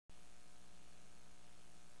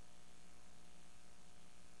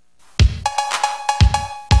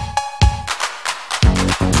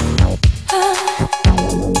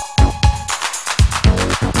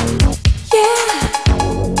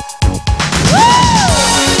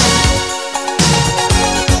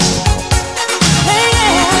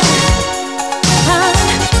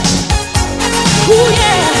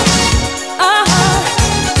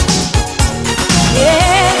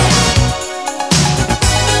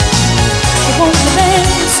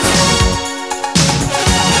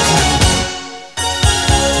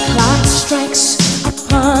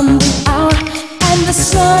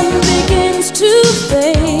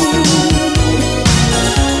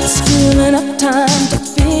time to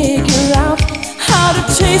figure out how to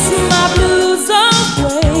chase my blues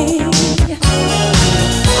away.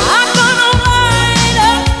 I'm gonna ride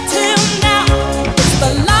up till now. It's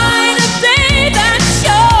the light of day that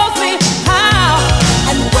shows me how.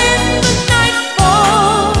 And when the night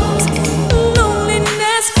falls,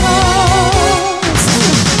 loneliness calls.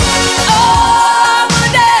 Oh, I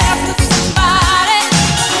wanna dance with somebody.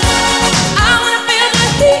 I wanna feel the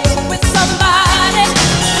heat with somebody.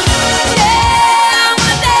 Yeah, I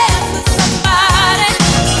wanna dance with somebody.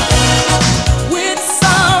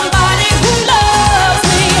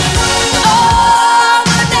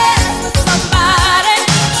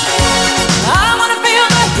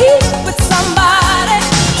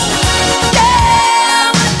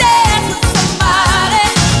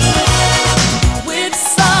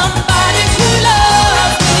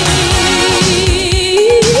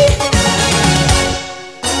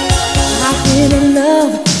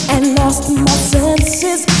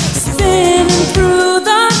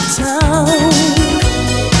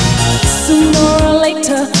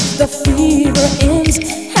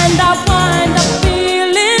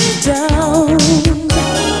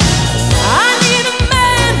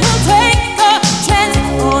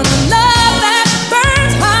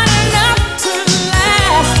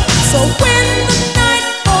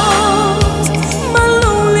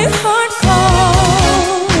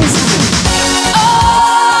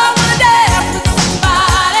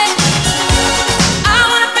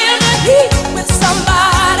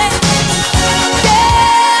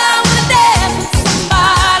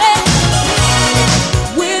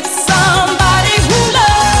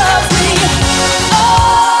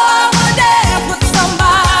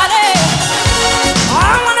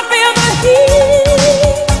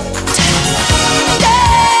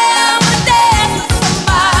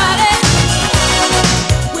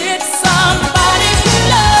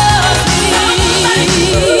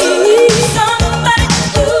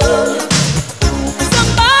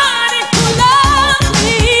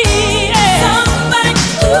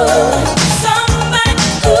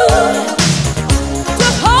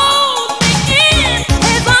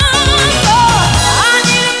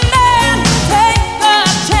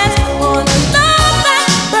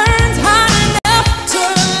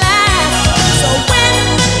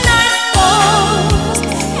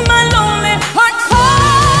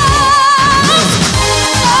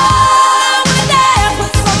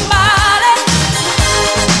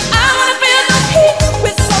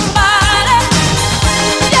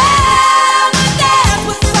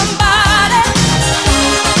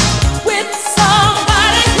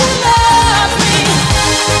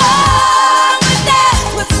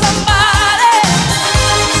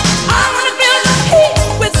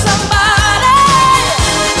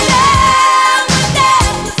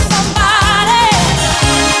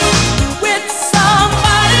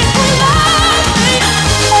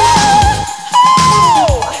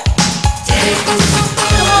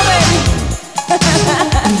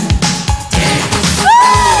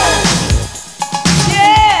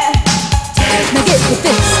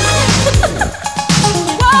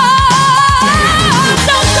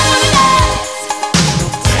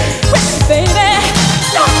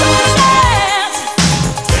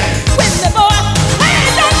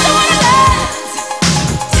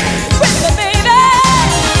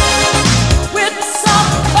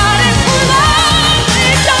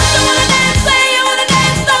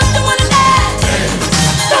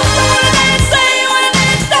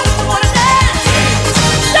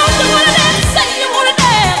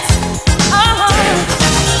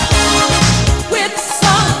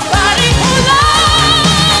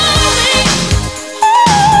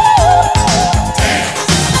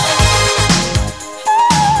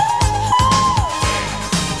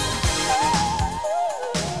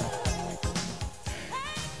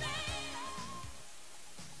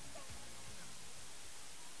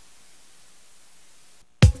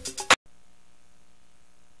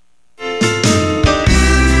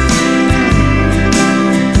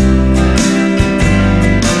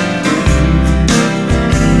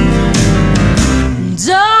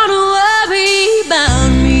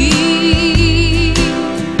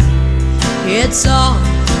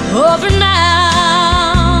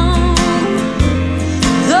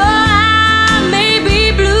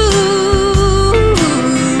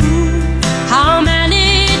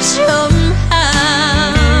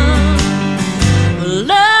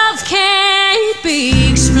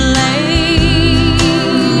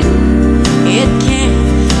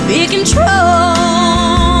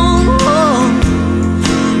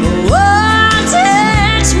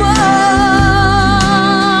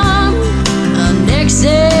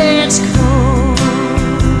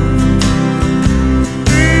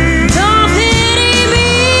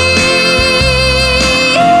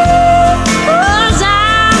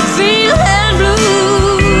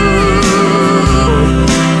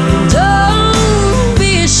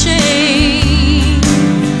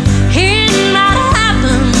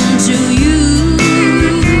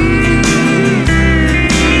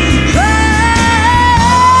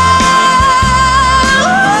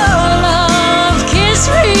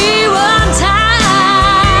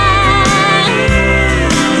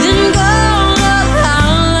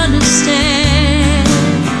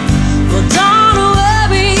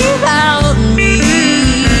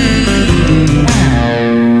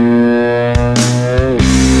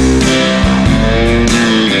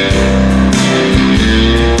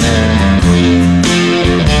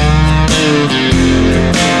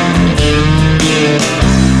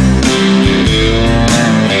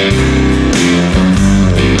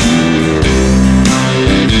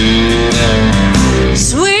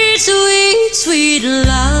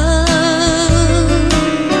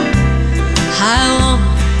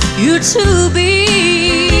 to be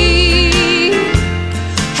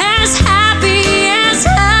as happy as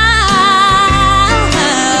I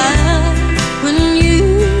when you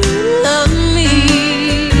love me.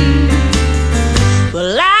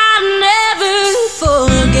 Well, I'll never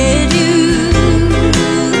forget you,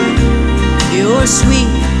 your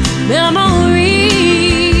sweet memory.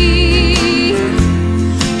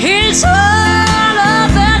 It's all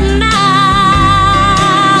over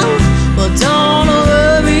now, but don't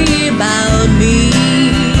worry about me.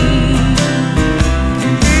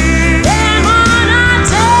 Then when I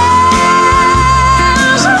tell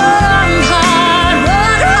one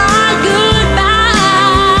heart goodbye,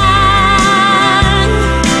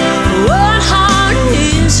 one heart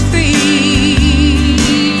is free,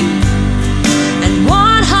 and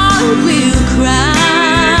one heart will cry.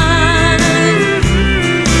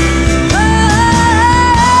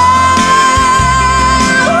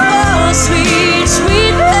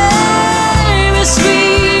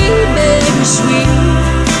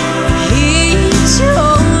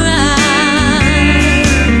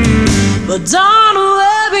 But don't